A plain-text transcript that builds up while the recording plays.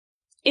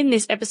In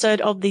this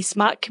episode of the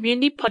Smart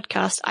Community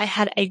Podcast, I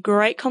had a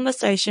great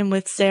conversation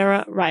with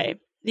Sarah Wray,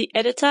 the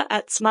editor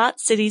at Smart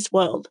Cities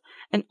World,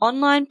 an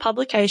online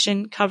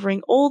publication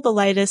covering all the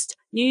latest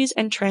news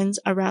and trends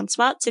around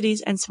smart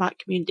cities and smart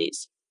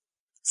communities.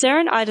 Sarah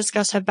and I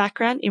discussed her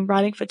background in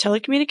writing for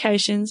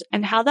telecommunications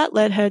and how that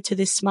led her to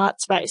this smart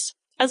space,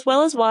 as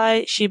well as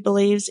why she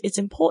believes it's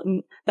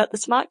important that the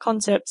smart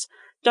concepts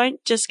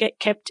don't just get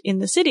kept in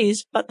the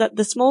cities, but that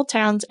the small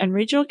towns and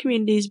regional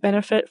communities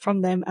benefit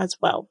from them as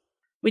well.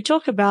 We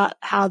talk about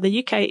how the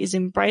UK is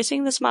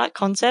embracing the smart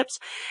concepts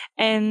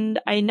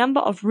and a number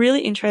of really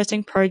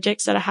interesting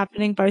projects that are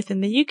happening both in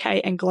the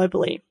UK and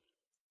globally.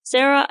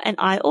 Sarah and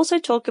I also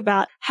talk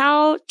about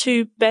how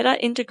to better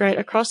integrate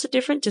across the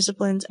different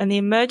disciplines and the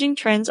emerging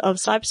trends of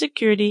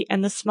cybersecurity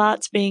and the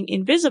smarts being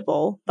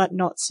invisible but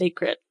not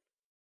secret.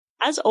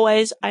 As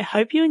always, I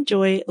hope you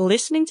enjoy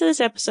listening to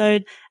this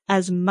episode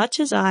as much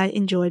as I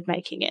enjoyed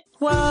making it.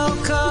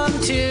 Welcome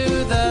to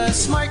the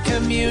smart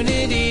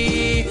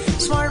community,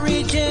 smart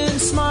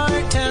regions,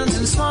 smart towns,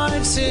 and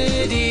smart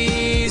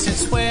cities.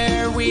 It's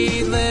where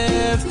we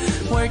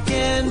live, work,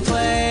 and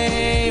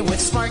play.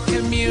 With smart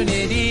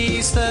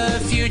communities, the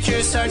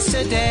future starts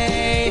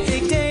today.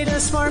 Big data,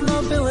 smart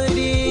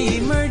mobility,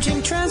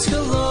 emerging trends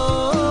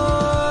galore.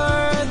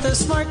 The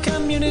Smart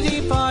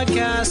Community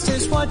Podcast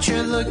is what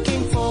you're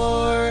looking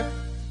for.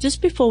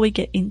 Just before we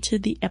get into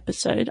the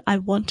episode, I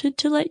wanted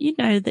to let you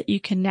know that you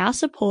can now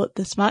support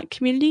the Smart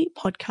Community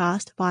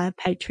Podcast via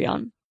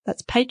Patreon.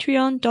 That's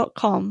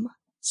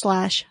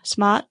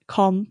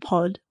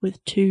patreon.com/smartcompod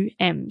with 2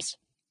 M's.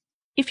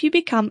 If you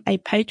become a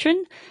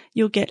patron,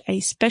 you'll get a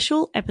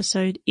special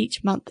episode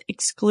each month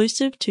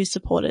exclusive to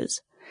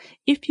supporters.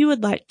 If you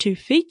would like to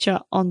feature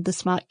on the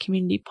Smart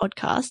Community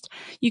Podcast,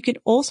 you can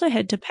also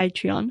head to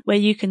Patreon where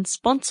you can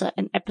sponsor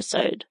an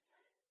episode.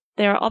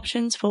 There are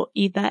options for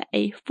either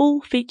a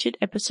full featured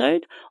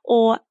episode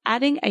or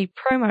adding a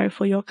promo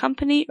for your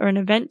company or an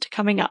event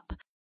coming up.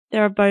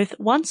 There are both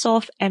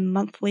once-off and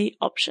monthly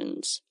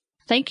options.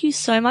 Thank you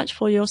so much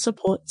for your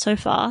support so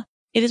far.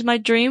 It is my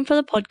dream for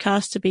the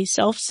podcast to be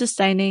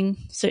self-sustaining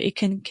so it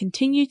can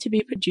continue to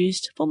be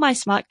produced for my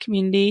smart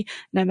community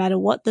no matter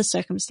what the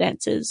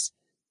circumstances.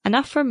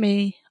 Enough from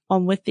me,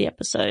 on with the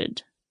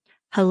episode.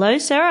 Hello,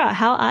 Sarah.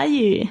 How are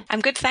you?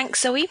 I'm good,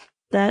 thanks, Zoe.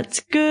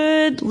 That's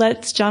good.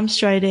 Let's jump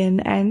straight in.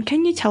 And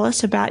can you tell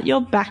us about your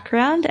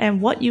background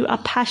and what you are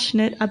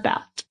passionate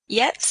about?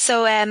 Yeah,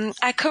 so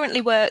I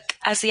currently work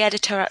as the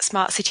editor at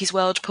Smart Cities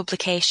World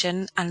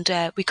publication, and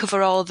we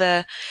cover all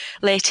the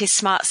latest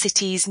smart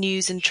cities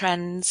news and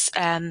trends.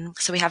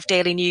 So we have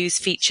daily news,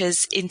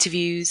 features,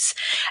 interviews.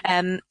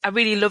 I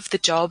really love the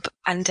job,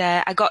 and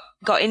I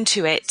got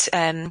into it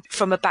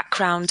from a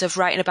background of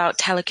writing about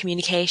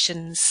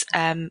telecommunications.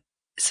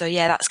 So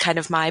yeah, that's kind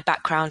of my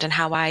background and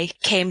how I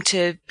came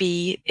to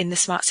be in the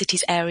smart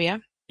cities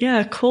area.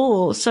 Yeah,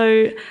 cool.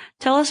 So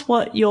tell us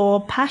what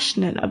you're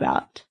passionate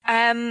about.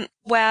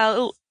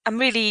 Well, I'm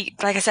really,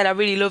 like I said, I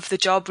really love the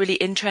job, really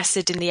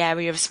interested in the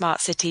area of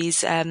smart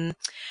cities. As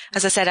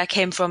I said, I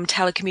came from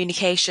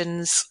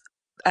telecommunications,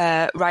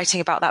 writing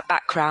about that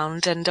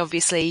background, and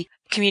obviously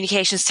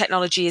communications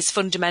technology is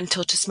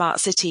fundamental to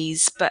smart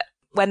cities. But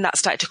when that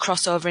started to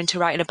cross over into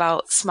writing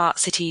about smart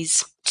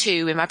cities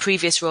too, in my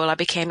previous role, I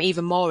became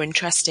even more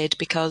interested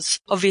because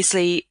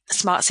obviously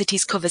smart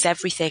cities covers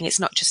everything. It's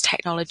not just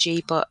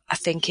technology, but I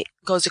think it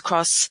goes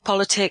across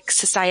politics,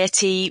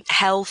 society,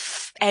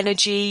 health,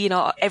 energy,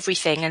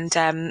 everything. And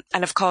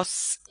of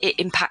course it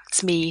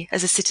impacts me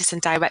as a citizen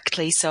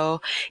directly.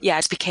 So yeah, I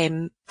just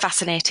became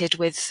fascinated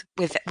with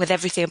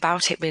everything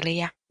about it really.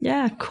 Yeah.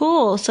 Yeah,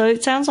 cool. So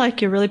it sounds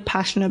like you're really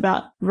passionate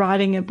about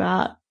writing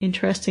about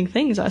interesting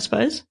things, I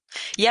suppose.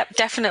 Yep,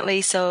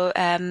 definitely. So,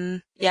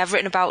 yeah, I've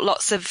written about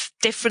lots of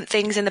different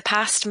things in the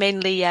past,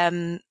 mainly,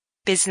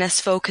 business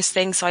focused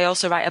things. So I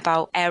also write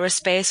about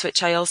aerospace,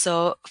 which I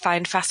also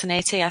find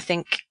fascinating. I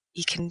think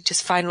you can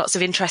just find lots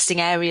of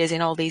interesting areas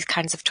in all these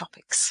kinds of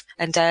topics,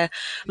 and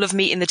love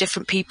meeting the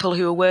different people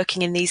who are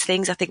working in these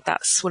things. I think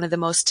that's one of the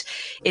most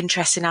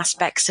interesting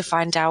aspects, to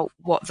find out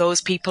what those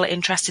people are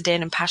interested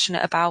in and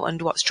passionate about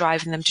and what's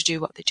driving them to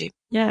do what they do.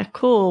 Yeah,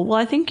 cool. Well,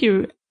 I think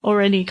you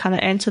already kind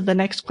of answered the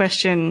next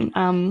question,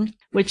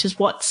 which is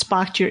what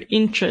sparked your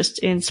interest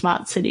in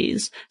smart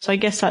cities. So I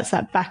guess that's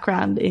that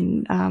background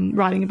in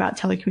writing about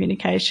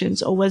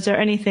telecommunications. Or was there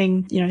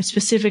anything,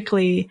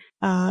 specifically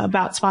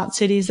about smart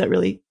cities that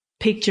really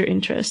piqued your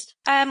interest?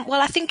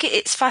 Well, I think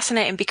it's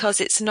fascinating because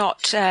it's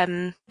not,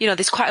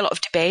 there's quite a lot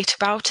of debate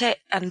about it,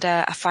 and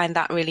I find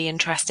that really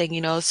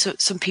interesting. So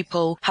some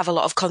people have a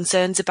lot of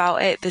concerns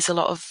about it. There's a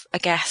lot of, I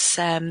guess,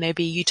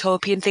 maybe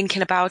utopian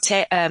thinking about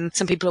it.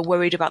 Some people are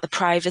worried about the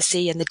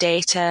privacy and the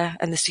data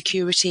and the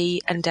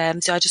security, and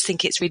so I just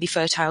think it's really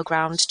fertile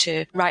ground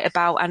to write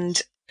about,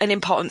 and an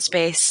important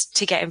space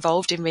to get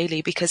involved in,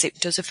 really, because it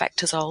does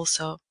affect us all.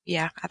 So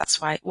yeah, that's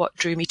what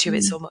drew me to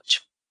it so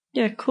much.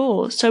 Yeah,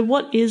 cool. So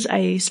what is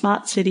a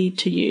smart city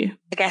to you?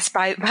 I guess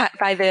by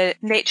the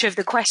nature of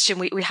the question,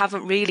 we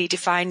haven't really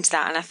defined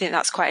that. And I think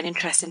that's quite an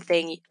interesting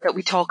thing that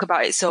we talk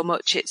about it so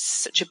much. It's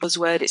such a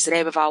buzzword. It's the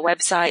name of our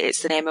website.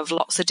 It's the name of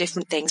lots of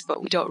different things,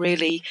 but we don't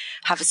really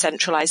have a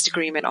centralized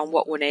agreement on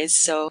what one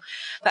is.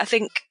 But I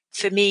think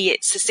for me,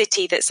 it's a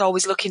city that's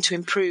always looking to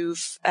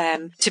improve,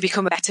 to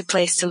become a better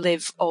place to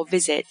live or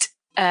visit.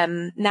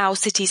 Now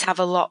cities have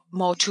a lot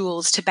more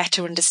tools to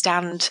better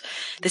understand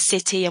the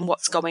city and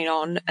what's going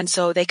on. And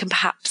so they can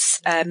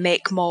perhaps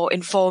make more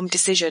informed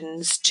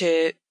decisions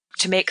to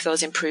make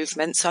those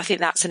improvements. So I think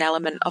that's an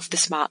element of the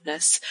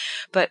smartness.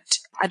 But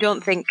I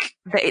don't think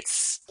that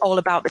it's all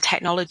about the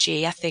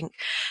technology. I think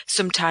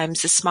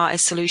sometimes the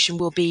smartest solution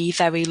will be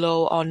very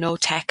low or no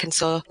tech. And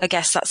so I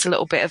guess that's a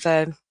little bit of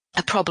a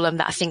problem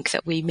that I think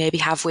that we maybe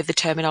have with the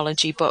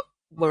terminology, but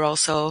we're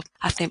also,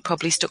 I think,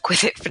 probably stuck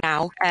with it for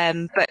now.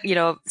 But,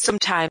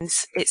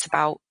 sometimes it's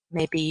about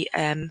maybe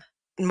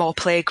more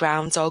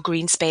playgrounds or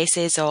green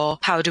spaces, or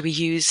how do we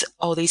use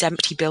all these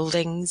empty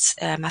buildings?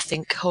 I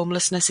think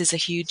homelessness is a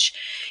huge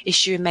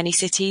issue in many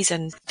cities,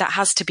 and that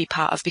has to be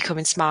part of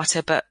becoming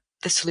smarter, but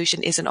the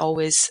solution isn't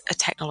always a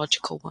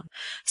technological one.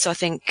 So I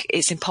think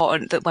it's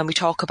important that when we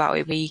talk about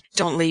it, we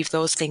don't leave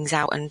those things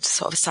out and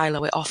sort of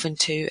silo it off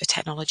into a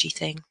technology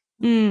thing.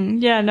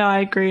 Yeah, no, I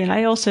agree. And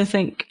I also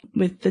think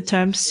with the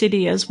term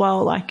city as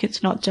well, like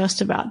it's not just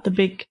about the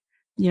big,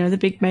 the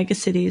big mega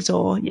cities,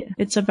 or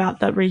it's about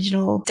that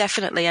regional.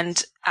 Definitely.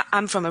 And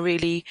I'm from a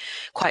really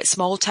quite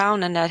small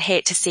town, and I'd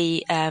hate to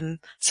see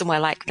somewhere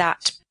like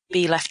that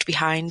be left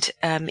behind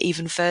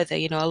even further.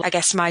 I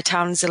guess my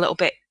town's a little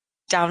bit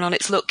down on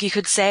its luck, you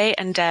could say.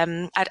 And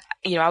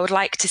I would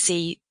like to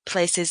see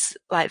places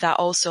like that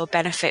also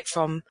benefit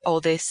from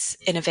all this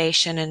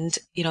innovation and,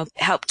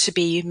 help to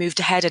be moved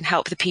ahead and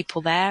help the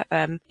people there.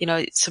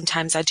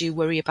 Sometimes I do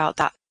worry about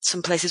that.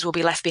 Some places will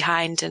be left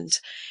behind, and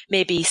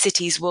maybe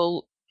cities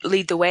will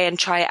lead the way and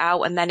try it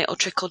out, and then it'll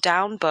trickle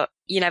down. But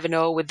you never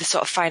know with the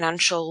sort of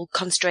financial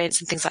constraints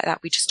and things like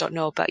that. We just don't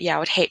know. But yeah, I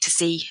would hate to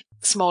see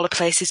smaller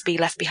places be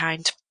left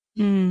behind.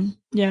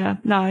 Yeah,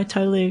 no, I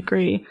totally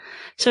agree.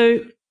 So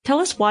tell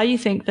us why you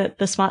think that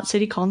the smart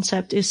city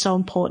concept is so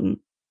important.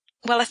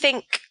 Well, I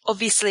think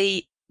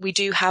obviously we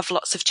do have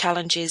lots of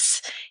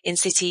challenges in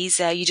cities.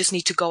 You just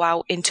need to go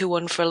out into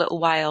one for a little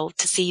while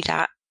to see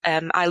that.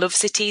 I love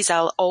cities.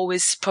 I'll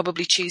always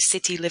probably choose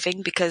city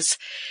living because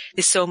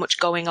there's so much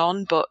going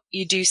on, but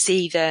you do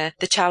see the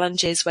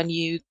challenges when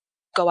you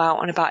go out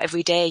and about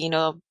every day,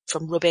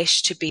 from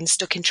rubbish to being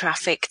stuck in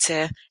traffic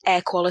to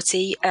air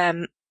quality.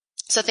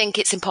 So I think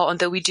it's important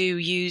that we do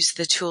use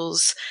the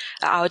tools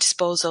at our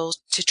disposal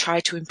to try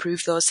to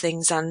improve those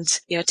things. And,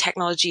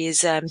 technology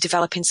is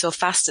developing so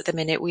fast at the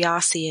minute. We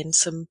are seeing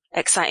some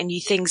exciting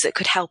new things that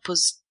could help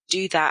us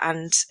do that.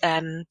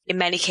 And in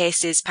many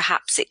cases,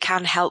 perhaps it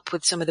can help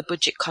with some of the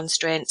budget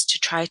constraints to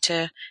try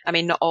to,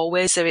 not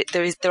always,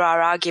 there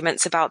are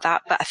arguments about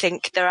that, but I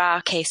think there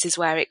are cases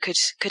where it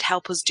could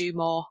help us do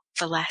more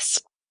for less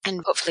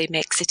and hopefully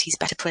make cities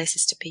better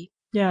places to be.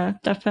 Yeah,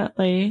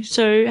 definitely.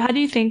 So how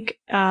do you think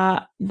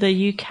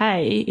the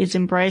UK is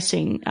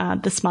embracing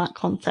the smart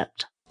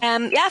concept?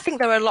 I think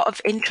there are a lot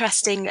of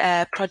interesting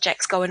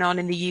projects going on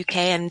in the UK,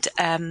 and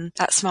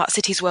at Smart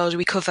Cities World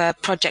we cover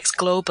projects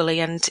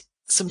globally, and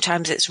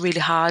sometimes it's really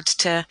hard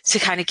to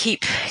kind of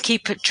keep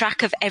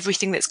track of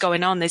everything that's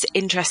going on. There's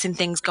interesting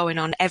things going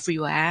on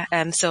everywhere.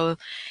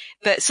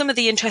 But some of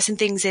the interesting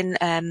things in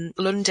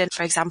London,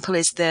 for example,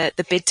 is the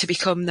bid to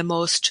become the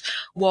most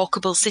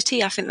walkable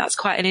city. I think that's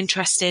quite an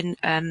interesting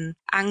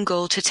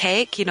angle to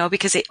take,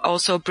 because it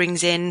also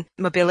brings in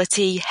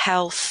mobility,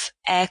 health,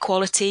 air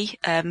quality.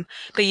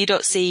 But you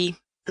don't see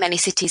many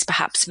cities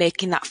perhaps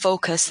making that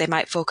focus. They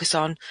might focus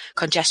on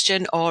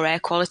congestion or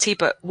air quality,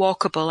 but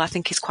walkable, I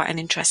think, is quite an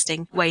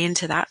interesting way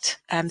into that.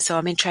 So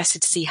I'm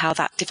interested to see how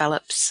that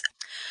develops.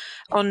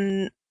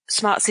 On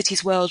Smart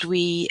Cities World,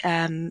 we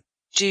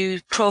do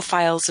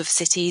profiles of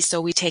cities.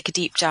 So we take a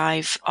deep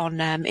dive on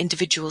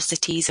individual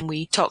cities, and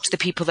we talk to the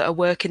people that are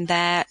working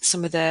there,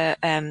 some of the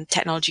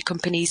technology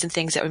companies and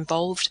things that are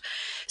involved.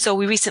 So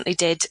we recently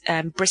did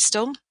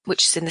Bristol,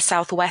 which is in the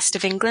southwest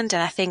of England.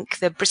 And I think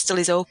the Bristol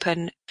is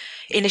Open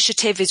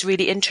initiative is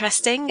really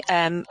interesting,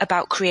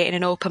 about creating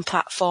an open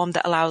platform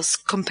that allows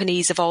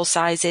companies of all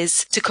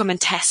sizes to come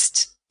and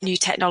test new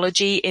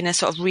technology in a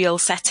sort of real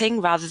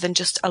setting rather than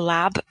just a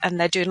lab. And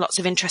they're doing lots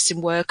of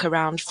interesting work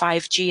around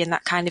 5G and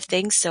that kind of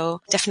thing.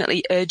 So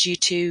definitely urge you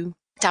to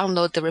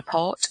download the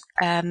report.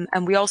 And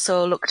we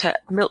also looked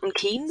at Milton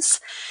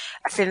Keynes.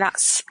 I think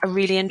that's a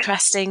really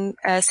interesting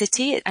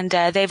city. And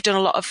they've done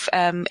a lot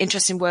of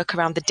interesting work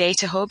around the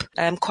data hub,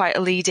 quite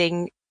a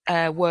leading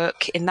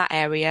work in that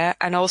area.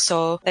 And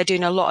also they're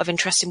doing a lot of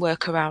interesting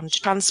work around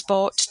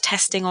transport,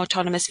 testing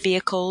autonomous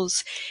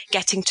vehicles,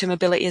 getting to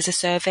mobility as a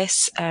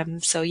service.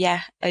 So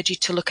yeah, urge you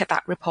to look at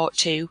that report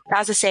too.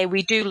 As I say,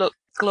 we do look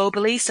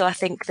globally. So I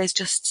think there's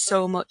just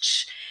so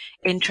much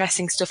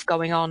interesting stuff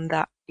going on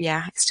that,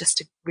 yeah, it's just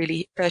a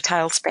really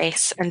fertile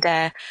space. And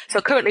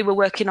so currently we're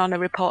working on a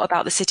report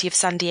about the city of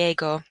San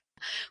Diego,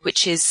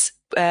 which is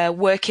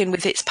working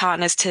with its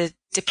partners to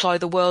deploy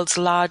the world's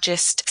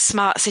largest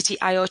smart city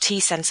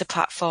IoT sensor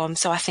platform.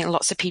 So I think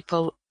lots of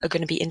people are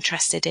going to be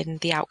interested in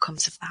the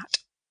outcomes of that.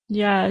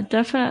 Yeah,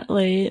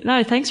 definitely.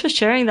 No, thanks for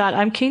sharing that.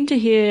 I'm keen to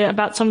hear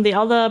about some of the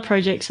other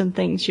projects and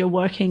things you're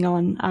working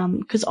on,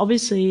 because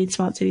obviously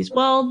Smart Cities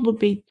World would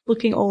be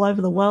looking all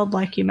over the world,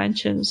 like you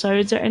mentioned. So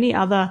is there any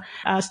other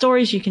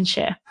stories you can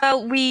share?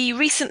 Well, we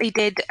recently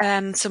did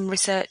some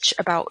research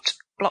about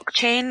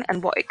blockchain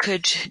and what it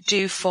could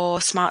do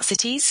for smart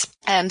cities.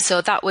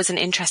 So that was an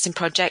interesting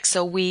project.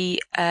 So we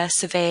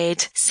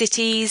surveyed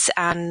cities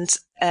and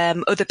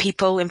other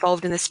people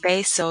involved in the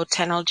space, so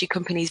technology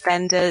companies,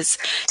 vendors,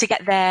 to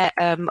get their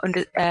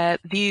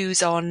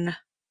views on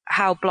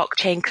how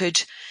blockchain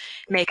could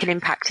make an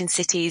impact in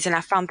cities. And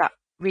I found that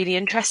really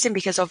interesting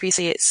because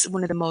obviously it's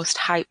one of the most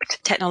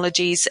hyped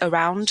technologies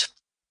around.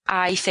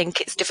 I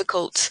think it's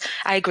difficult.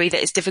 I agree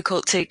that it's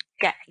difficult to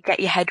get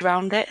your head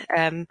around it.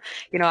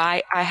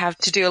 I have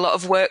to do a lot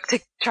of work to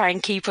try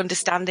and keep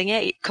understanding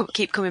it,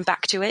 keep coming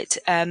back to it.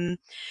 In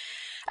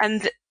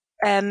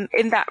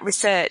that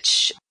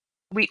research,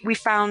 we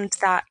found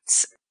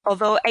that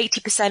although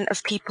 80%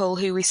 of people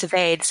who we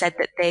surveyed said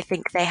that they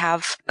think they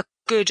have a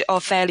good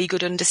or fairly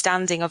good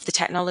understanding of the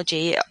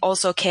technology, it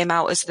also came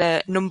out as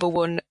the number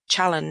one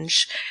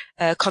challenge.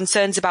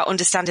 Concerns about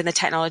understanding the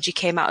technology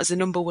came out as the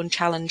number one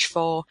challenge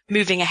for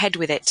moving ahead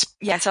with it.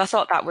 Yeah, so I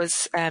thought that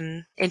was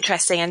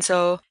interesting. And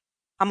so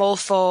I'm all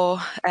for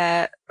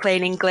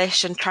plain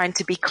English and trying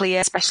to be clear,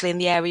 especially in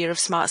the area of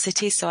smart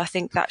cities. So I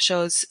think that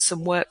shows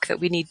some work that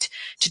we need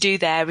to do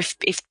there.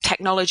 If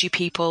technology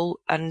people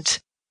and,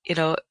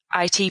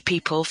 IT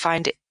people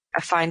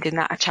are finding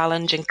that a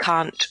challenge and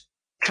can't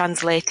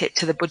translate it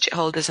to the budget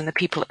holders and the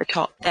people at the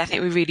top, I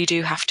think we really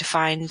do have to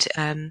find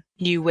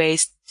new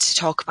ways to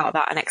talk about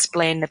that and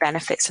explain the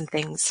benefits and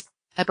things.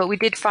 But we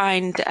did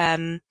find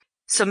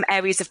some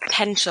areas of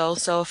potential.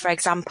 So, for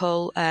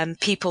example,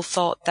 people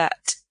thought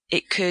that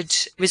it could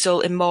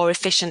result in more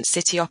efficient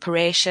city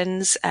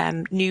operations,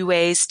 new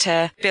ways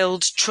to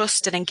build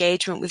trust and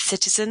engagement with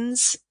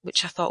citizens,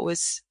 which I thought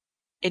was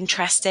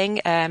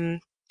interesting.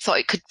 Thought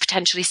it could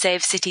potentially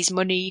save cities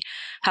money,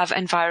 have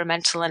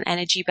environmental and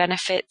energy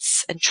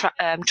benefits and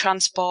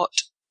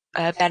transport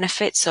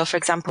benefits. So, for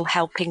example,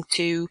 helping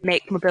to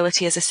make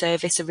mobility as a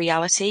service a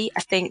reality.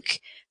 I think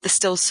there's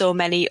still so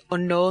many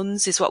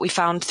unknowns is what we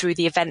found through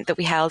the event that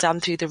we held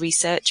and through the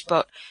research,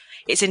 but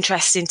it's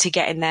interesting to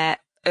get in there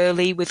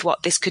early with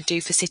what this could do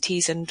for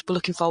cities, and we're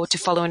looking forward to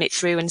following it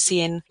through and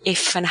seeing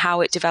if and how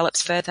it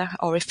develops further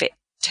or if it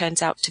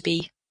turns out to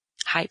be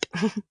hype.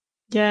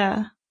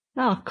 Yeah.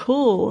 Oh,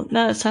 cool.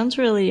 No, it sounds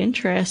really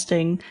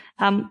interesting.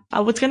 I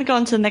was going to go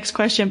on to the next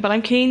question, but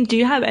I'm keen. Do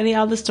you have any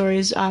other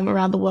stories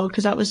around the world?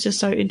 Because that was just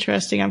so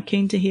interesting. I'm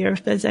keen to hear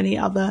if there's any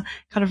other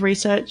kind of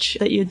research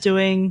that you're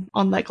doing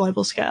on that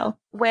global scale.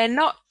 We're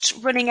not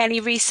running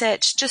any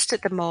research just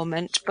at the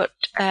moment, but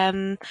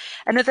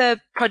another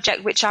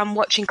project which I'm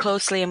watching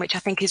closely and which I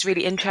think is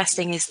really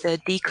interesting is the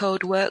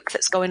Decode work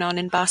that's going on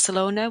in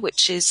Barcelona,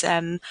 which is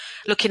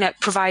looking at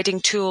providing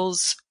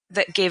tools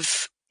that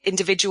give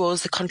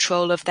individuals the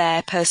control of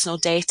their personal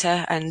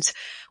data and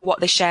what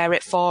they share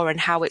it for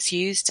and how it's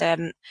used.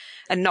 And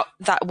not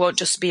that won't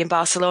just be in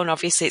Barcelona.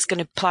 Obviously, it's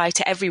going to apply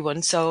to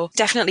everyone. So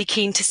definitely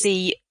keen to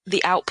see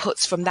the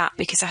outputs from that,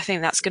 because I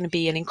think that's going to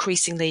be an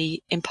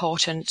increasingly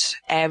important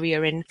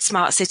area in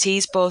smart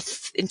cities,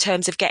 both in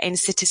terms of getting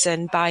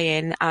citizen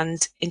buy-in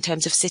and in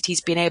terms of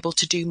cities being able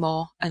to do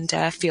more and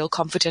feel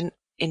confident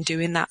in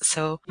doing that.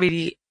 So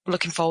really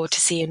looking forward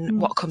to seeing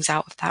what comes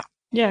out of that.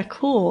 Yeah,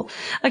 cool.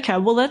 Okay,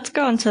 well, let's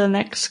go on to the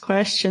next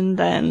question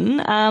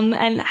then.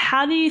 And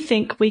how do you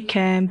think we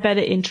can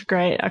better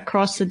integrate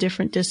across the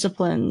different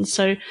disciplines?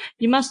 So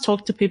you must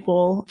talk to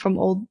people from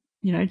all,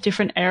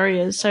 different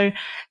areas. So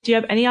do you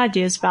have any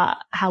ideas about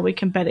how we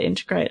can better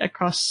integrate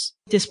across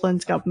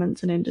disciplines,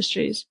 governments and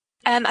industries?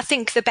 I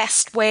think the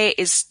best way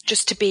is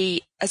just to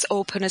be as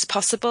open as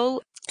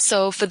possible.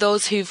 So for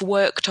those who've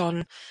worked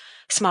on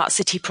smart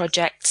city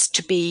projects,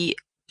 to be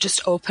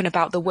just open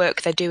about the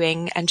work they're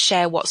doing and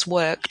share what's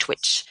worked,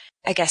 which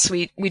I guess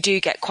we do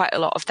get quite a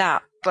lot of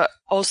that, but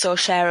also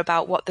share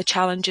about what the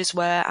challenges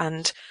were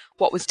and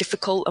what was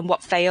difficult and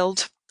what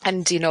failed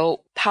and,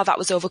 how that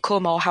was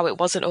overcome or how it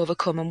wasn't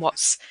overcome and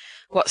what's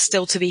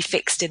still to be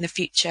fixed in the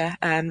future.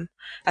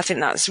 I think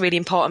that's really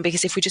important,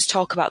 because if we just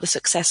talk about the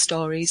success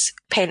stories,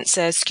 paints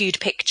a skewed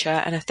picture.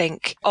 And I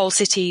think all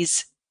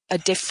cities are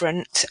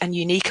different and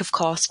unique, of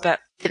course, but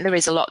I think there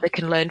is a lot they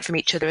can learn from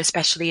each other,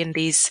 especially in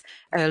these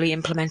early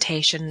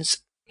implementations.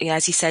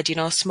 As you said,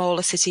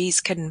 smaller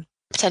cities can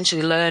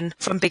potentially learn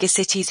from bigger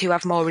cities who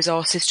have more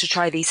resources to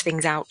try these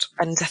things out.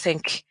 And I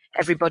think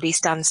everybody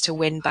stands to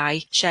win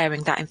by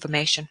sharing that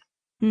information.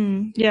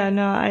 Yeah,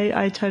 no,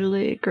 I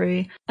totally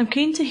agree. I'm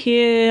keen to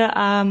hear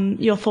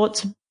your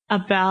thoughts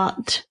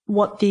about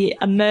what the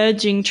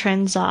emerging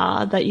trends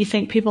are that you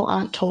think people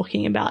aren't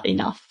talking about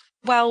enough.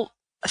 Well,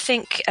 I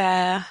think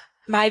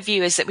my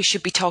view is that we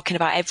should be talking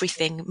about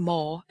everything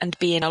more and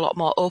being a lot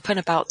more open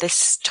about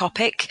this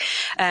topic.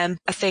 I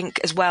think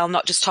as well,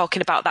 not just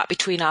talking about that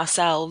between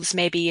ourselves,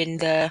 maybe in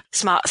the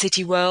smart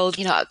city world,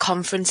 at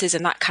conferences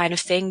and that kind of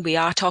thing, we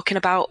are talking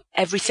about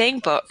everything,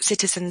 but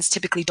citizens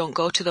typically don't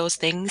go to those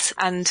things.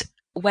 And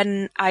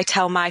when I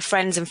tell my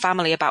friends and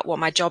family about what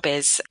my job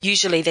is,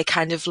 usually they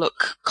kind of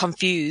look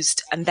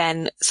confused and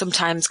then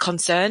sometimes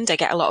concerned. I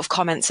get a lot of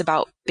comments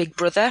about Big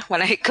Brother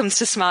when it comes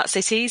to smart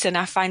cities, and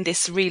I find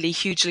this really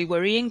hugely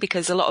worrying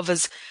because a lot of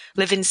us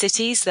live in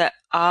cities that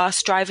are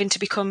striving to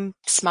become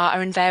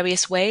smarter in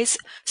various ways.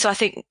 So I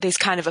think there's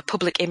kind of a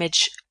public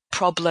image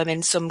problem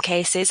in some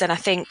cases, and I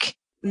think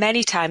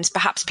many times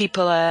perhaps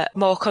people are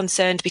more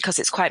concerned because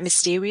it's quite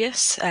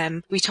mysterious.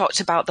 We talked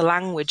about the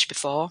language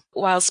before.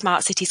 While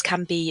smart cities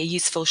can be a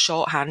useful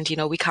shorthand,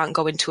 we can't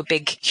go into a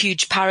big,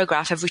 huge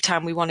paragraph every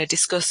time we want to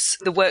discuss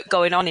the work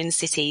going on in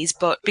cities.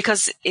 But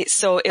because it's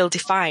so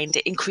ill-defined,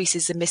 it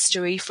increases the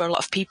mystery for a lot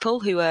of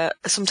people who are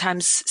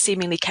sometimes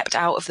seemingly kept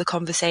out of the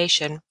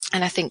conversation.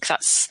 And I think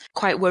that's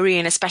quite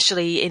worrying,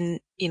 especially in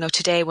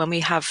today when we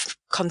have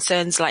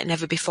concerns like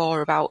never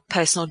before about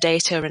personal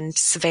data and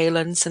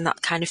surveillance and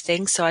that kind of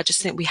thing. So I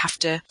just think we have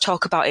to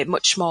talk about it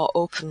much more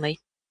openly.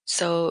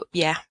 So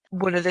yeah,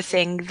 one other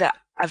thing that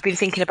I've been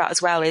thinking about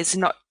as well is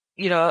not,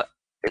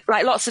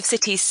 like lots of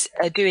cities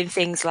are doing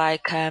things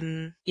like,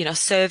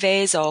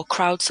 surveys or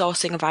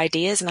crowdsourcing of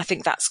ideas. And I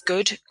think that's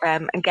good,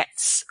 and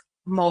gets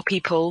more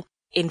people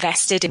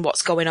invested in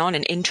what's going on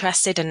and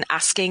interested and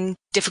asking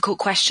difficult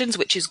questions,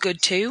 which is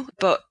good too.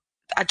 But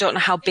I don't know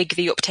how big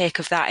the uptake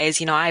of that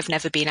is. I've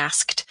never been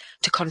asked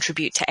to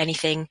contribute to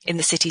anything in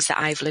the cities that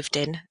I've lived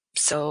in.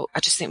 So I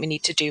just think we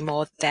need to do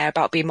more there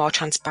about being more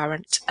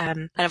transparent.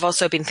 And I've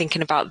also been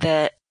thinking about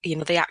the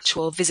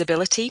actual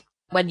visibility.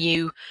 When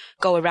you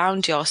go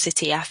around your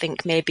city, I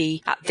think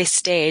maybe at this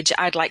stage,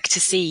 I'd like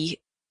to see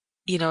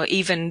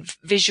even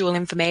visual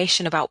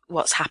information about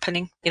what's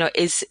happening.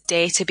 Is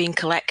data being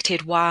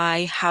collected?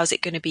 Why? How's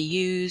it going to be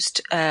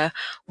used?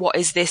 What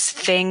is this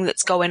thing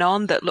that's going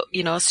on that look,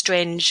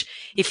 strange?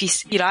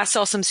 I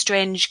saw some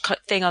strange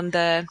thing on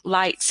the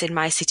lights in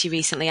my city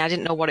recently. I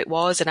didn't know what it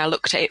was and I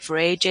looked at it for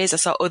ages. I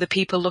saw other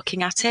people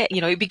looking at it.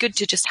 It'd be good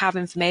to just have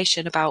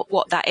information about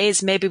what that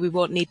is. Maybe we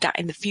won't need that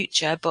in the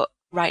future, but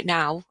right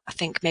now, I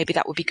think maybe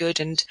that would be good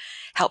and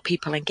help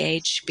people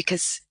engage,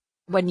 because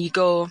when you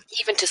go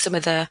even to some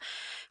of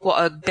what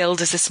are billed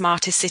as the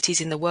smartest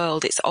cities in the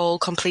world, it's all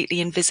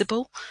completely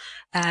invisible.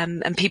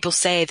 And people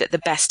say that the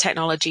best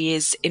technology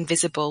is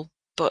invisible.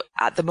 But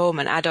at the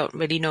moment, I don't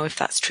really know if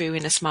that's true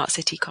in a smart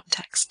city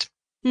context.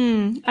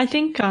 I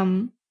think,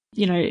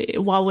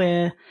 while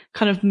we're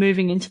kind of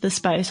moving into the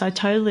space, I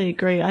totally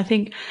agree.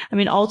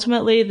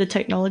 Ultimately the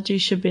technology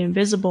should be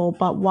invisible,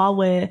 but while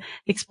we're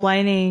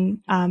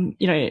explaining,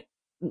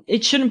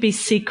 it shouldn't be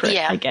secret,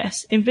 I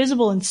guess.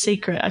 Invisible and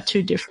secret are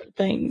two different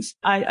things.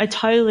 I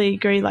totally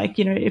agree. Like,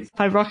 if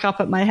I rock up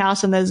at my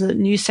house and there's a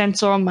new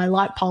sensor on my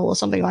light pole or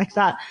something like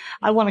that,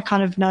 I want to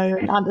kind of know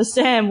and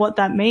understand what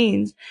that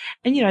means.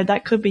 And,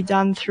 that could be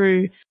done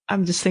through,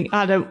 I'm just thinking,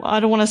 I don't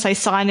want to say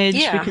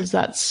signage because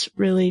that's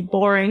really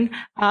boring.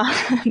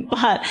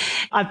 But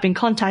I've been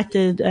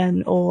contacted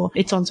or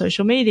it's on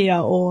social media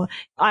or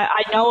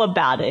I know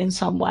about it in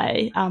some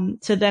way.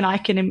 So then I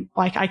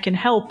can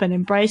help and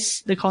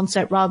embrace the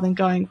concept rather than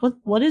going,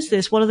 what is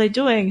this? What are they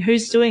doing?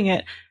 Who's doing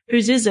it?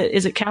 Whose is it?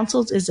 Is it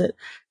council's? Is it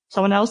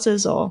someone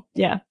else's? Or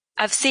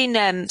I've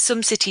seen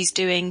some cities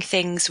doing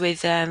things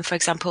with, for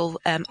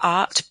example,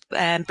 art,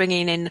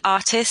 bringing in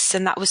artists,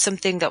 and that was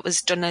something that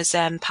was done as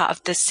part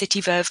of the City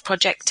Verve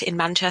project in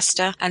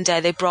Manchester, and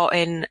they brought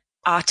in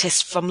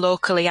artists from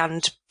locally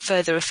and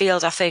further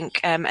afield, I think,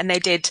 and they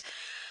did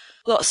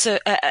lots of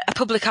a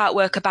public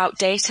artwork about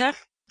data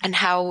and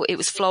how it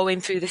was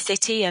flowing through the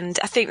city, and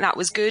I think that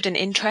was good and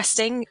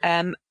interesting,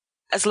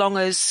 as long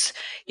as,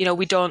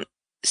 we don't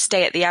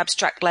stay at the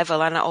abstract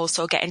level and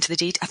also get into the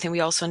detail. I think we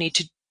also need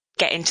to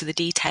get into the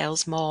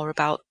details more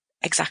about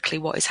exactly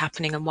what is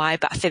happening and why.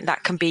 But I think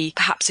that can be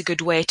perhaps a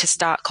good way to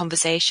start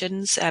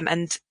conversations.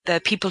 And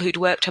the people who'd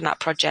worked on that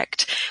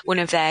project, one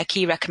of their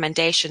key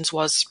recommendations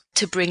was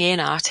to bring in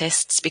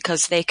artists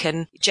because they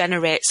can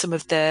generate some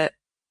of the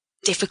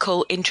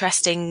difficult,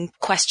 interesting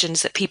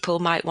questions that people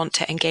might want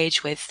to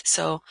engage with.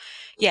 So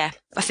yeah,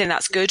 I think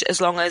that's good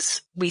as long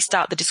as we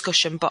start the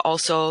discussion, but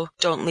also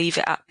don't leave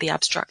it at the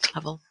abstract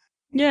level.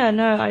 Yeah,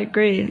 no, I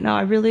agree. No,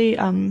 I really,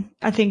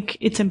 I think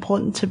it's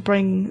important to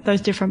bring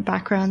those different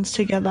backgrounds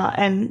together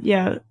and,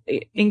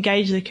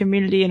 engage the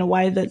community in a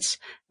way that's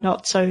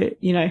not so,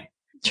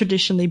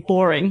 traditionally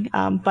boring,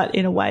 but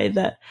in a way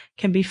that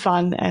can be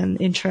fun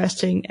and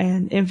interesting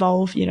and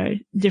involve,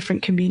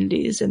 different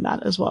communities in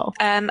that as well.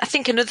 I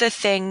think another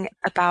thing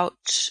about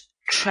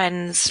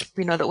trends,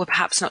 that we're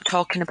perhaps not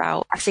talking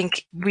about, I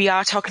think we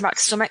are talking about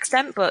to some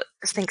extent, but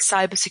I think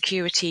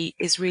cybersecurity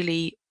is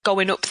really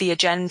going up the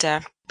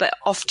agenda. But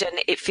often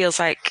it feels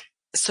like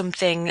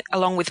something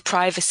along with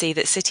privacy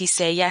that cities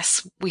say,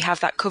 yes, we have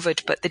that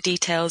covered, but the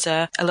details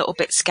are a little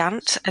bit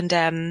scant.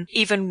 And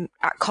even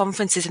at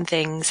conferences and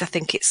things, I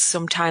think it's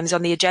sometimes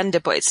on the agenda,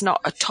 but it's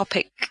not a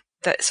topic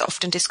that's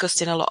often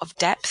discussed in a lot of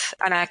depth.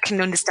 And I can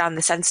understand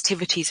the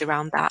sensitivities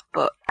around that.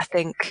 But I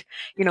think,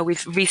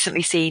 we've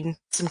recently seen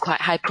some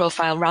quite high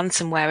profile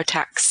ransomware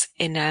attacks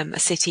in a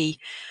city.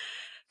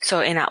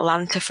 So in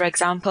Atlanta, for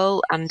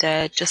example, and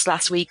just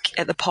last week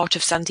at the port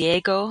of San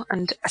Diego.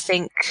 And I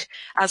think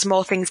as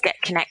more things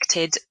get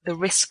connected, the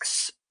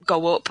risks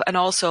go up, and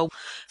also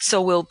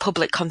so will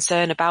public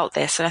concern about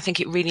this. And I think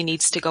it really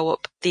needs to go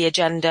up the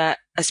agenda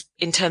as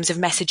in terms of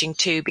messaging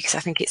too, because I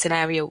think it's an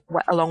area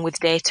along with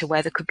data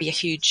where there could be a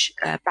huge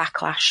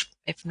backlash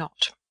if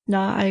not.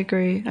 No, I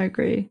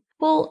agree.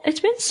 Well, it's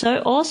been so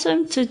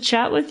awesome to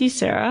chat with you,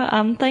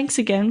 Sarah. Thanks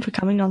again for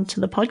coming on to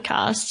the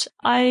podcast.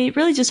 I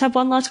really just have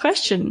one last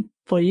question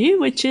for you,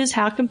 which is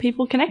how can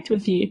people connect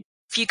with you?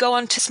 If you go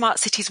on to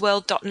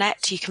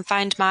smartcitiesworld.net, you can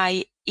find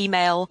my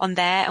email on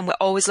there, and we're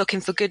always looking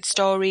for good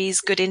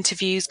stories, good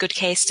interviews, good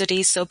case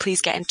studies, so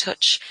please get in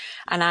touch.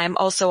 And I'm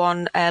also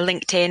on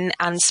LinkedIn,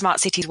 and Smart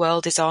Cities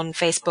World is on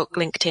Facebook,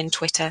 LinkedIn,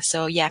 Twitter.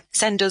 So yeah,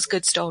 send us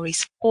good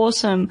stories.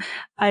 Awesome.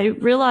 I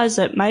realize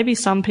that maybe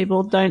some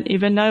people don't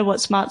even know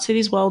what Smart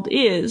Cities World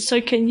is. So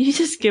can you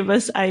just give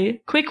us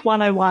a quick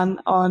 101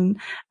 on,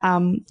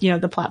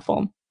 the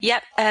platform?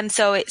 Yep.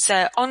 So it's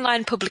an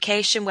online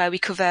publication where we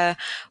cover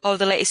all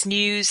the latest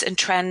news and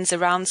trends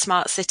around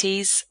smart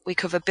cities. We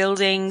cover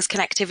buildings,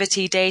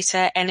 connectivity,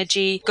 data,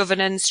 energy,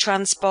 governance,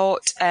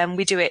 transport.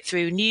 We do it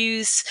through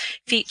news,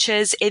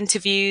 features,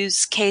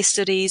 interviews, case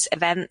studies,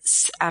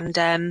 events,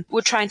 and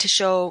we're trying to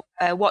show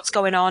what's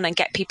going on and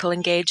get people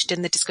engaged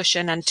in the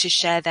discussion and to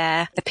share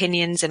their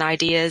opinions and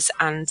ideas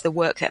and the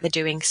work that they're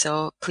doing.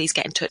 So please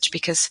get in touch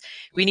because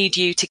we need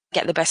you to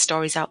get the best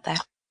stories out there.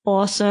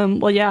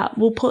 Awesome. Well, yeah,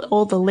 we'll put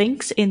all the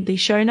links in the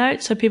show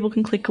notes so people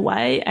can click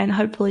away and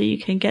hopefully you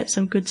can get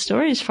some good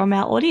stories from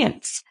our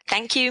audience.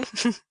 Thank you.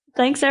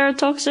 Thanks, Sarah.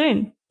 Talk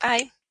soon.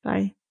 Bye.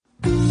 Bye.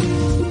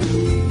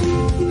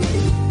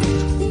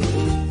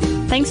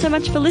 Thanks so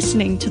much for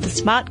listening to the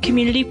Smart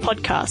Community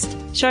Podcast.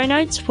 Show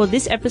notes for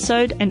this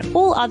episode and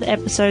all other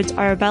episodes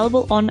are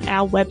available on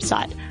our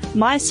website,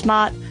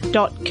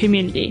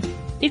 mysmart.community.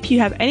 If you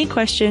have any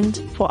questions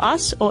for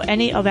us or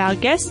any of our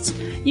guests,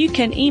 you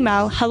can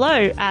email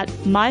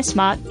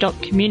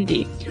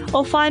hello@mysmart.community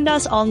or find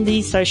us on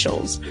the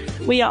socials.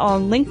 We are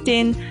on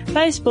LinkedIn,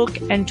 Facebook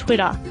and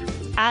Twitter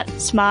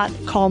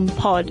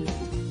 @SmartComPod.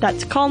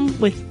 That's com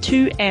with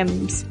 2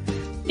 M's.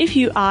 If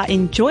you are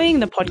enjoying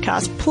the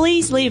podcast,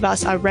 please leave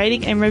us a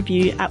rating and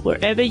review at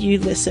wherever you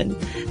listen.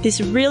 This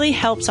really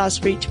helps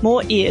us reach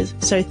more ears,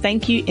 so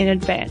thank you in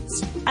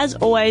advance. As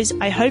always,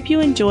 I hope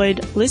you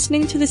enjoyed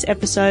listening to this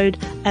episode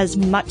as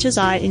much as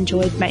I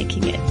enjoyed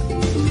making it.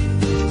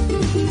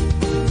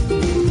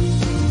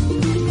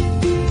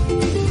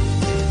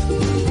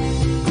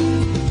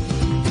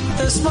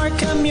 The Smart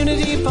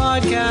Community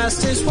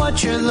Podcast is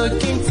what you're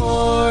looking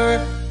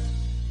for.